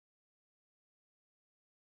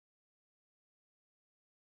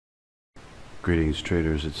Greetings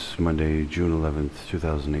traders, it's Monday, June 11th,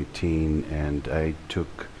 2018, and I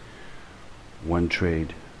took one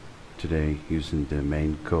trade today using the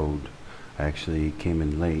main code. I actually came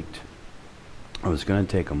in late. I was going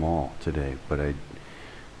to take them all today, but I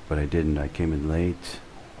didn't. I came in late,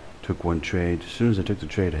 took one trade. As soon as I took the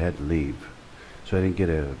trade, I had to leave. So I didn't get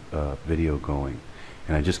a video going,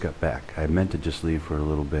 and I just got back. I meant to just leave for a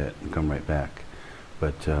little bit and come right back.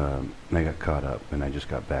 But I got caught up and I just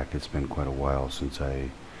got back. It's been quite a while since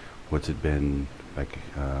what's it been, like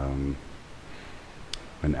an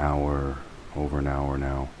hour, over an hour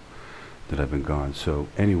now that I've been gone. So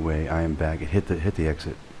anyway, I am back. It hit the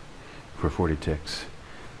exit for 40 ticks,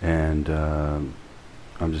 and I'm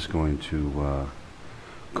just going to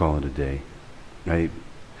call it a day.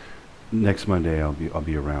 Next Monday I'll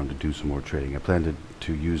be around to do some more trading. I plan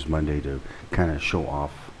to use Monday to kind of show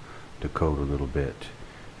off the code a little bit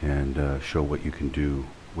and show what you can do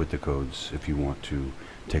with the codes if you want to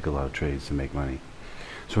take a lot of trades to make money.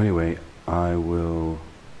 So anyway, I will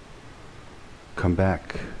come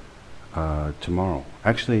back tomorrow.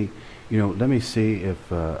 Actually, let me see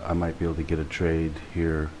if I might be able to get a trade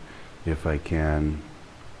here. If I can,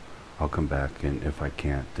 I'll come back, and if I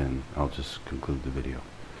can't, then I'll just conclude the video.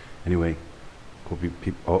 Anyway,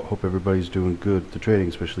 hope everybody's doing good at the trading,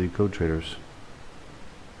 especially code traders.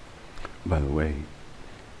 By the way,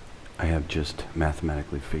 I have just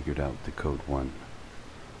mathematically figured out the code 1,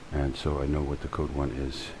 and so I know what the code 1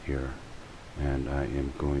 is here, and I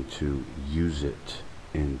am going to use it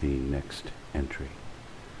in the next entry.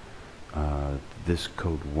 This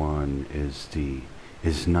code 1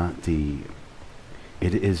 is not the,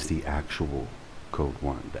 it is the actual code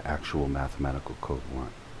 1, the actual mathematical code 1,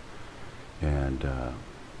 and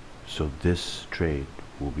so this trade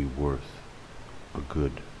will be worth a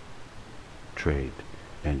good trade,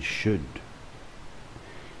 and should.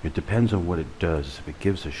 It depends on what it does. If it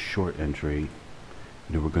gives a short entry,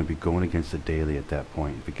 we're going to be going against the daily at that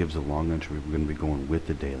point. If it gives a long entry, we're going to be going with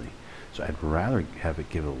the daily. So I'd rather have it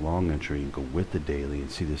give a long entry and go with the daily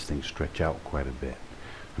and see this thing stretch out quite a bit,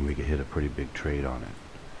 and we could hit a pretty big trade on it.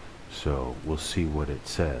 So we'll see what it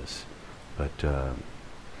says. But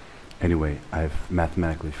anyway, I've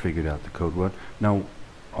mathematically figured out the code 1. Now,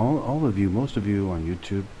 all of you, most of you on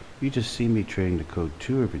YouTube, you just see me trading the code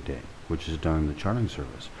 2 every day, which is done in the charting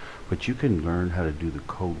service. But you can learn how to do the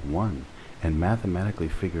code 1 and mathematically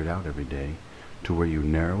figure it out every day to where you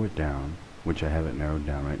narrow it down, which I have it narrowed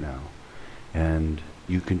down right now. And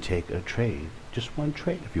you can take a trade, just one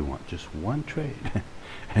trade if you want, just one trade,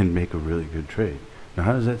 and make a really good trade. Now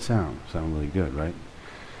how does that sound? Sound really good, right?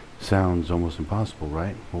 Sounds almost impossible,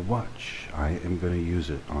 right? Well, watch. I am going to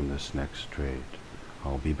use it on this next trade.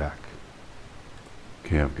 I'll be back.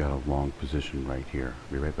 Okay, I've got a long position right here.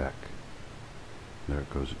 Be right back. There it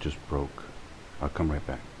goes. It just broke. I'll come right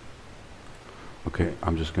back. Okay,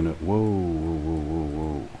 I'm just gonna.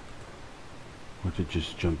 Whoa. What did it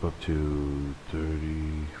just jump up to?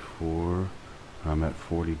 34. I'm at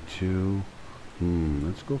 42.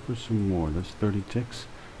 Let's go for some more. That's 30 ticks.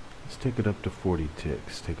 Let's take it up to 40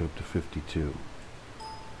 ticks. Take it up to 52.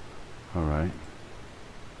 Alright.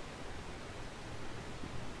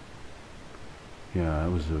 Yeah,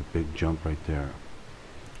 that was a big jump right there.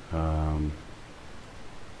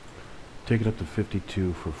 Take it up to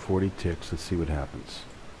 52 for 40 ticks. Let's see what happens.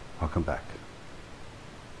 I'll come back.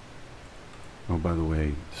 Oh, by the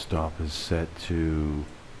way, stop is set to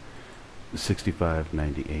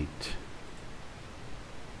 65.98.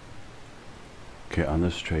 Okay, on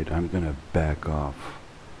this trade, I'm going to back off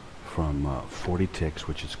from 40 ticks,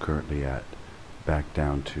 which it's currently at, back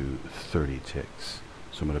down to 30 ticks.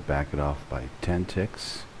 So I'm going to back it off by 10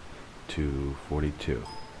 ticks to 42.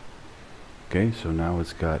 Okay, so now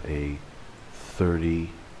it's got a 30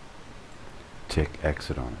 tick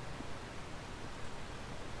exit on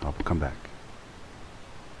it. I'll come back.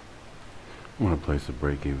 I want to place a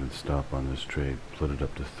break-even stop on this trade, split it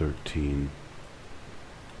up to 13.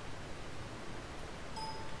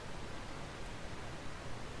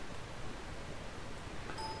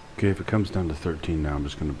 Okay, if it comes down to 13 now, I'm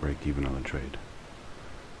just going to break even on the trade.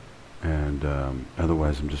 And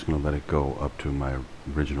otherwise I'm just going to let it go up to my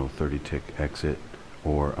original 30 tick exit,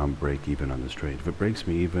 or I'm break even on this trade. If it breaks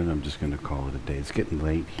me even, I'm just going to call it a day. It's getting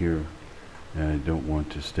late here and I don't want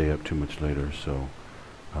to stay up too much later, so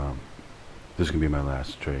this is going to be my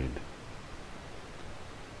last trade.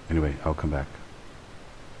 Anyway, I'll come back.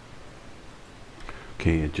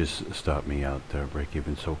 Okay, it just stopped me out there, break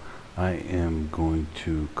even. So I am going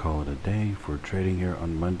to call it a day for trading here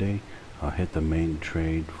on Monday. I'll hit the main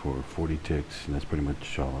trade for 40 ticks, and that's pretty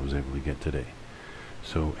much all I was able to get today.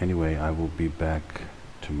 So anyway, I will be back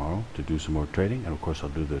tomorrow to do some more trading, and of course I'll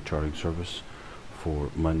do the charting service for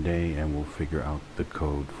Monday, and we'll figure out the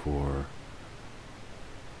code for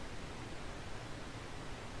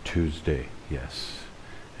Tuesday. Yes,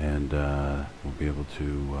 and we'll be able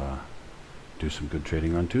to do some good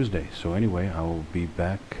trading on Tuesday. So anyway, I will be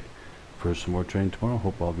back for some more trading tomorrow.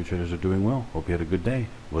 Hope all of you traders are doing well. Hope you had a good day.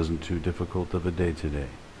 Wasn't too difficult of a day today.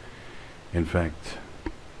 In fact,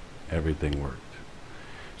 everything worked.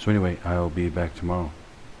 So anyway, I'll be back tomorrow.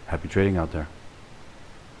 Happy trading out there.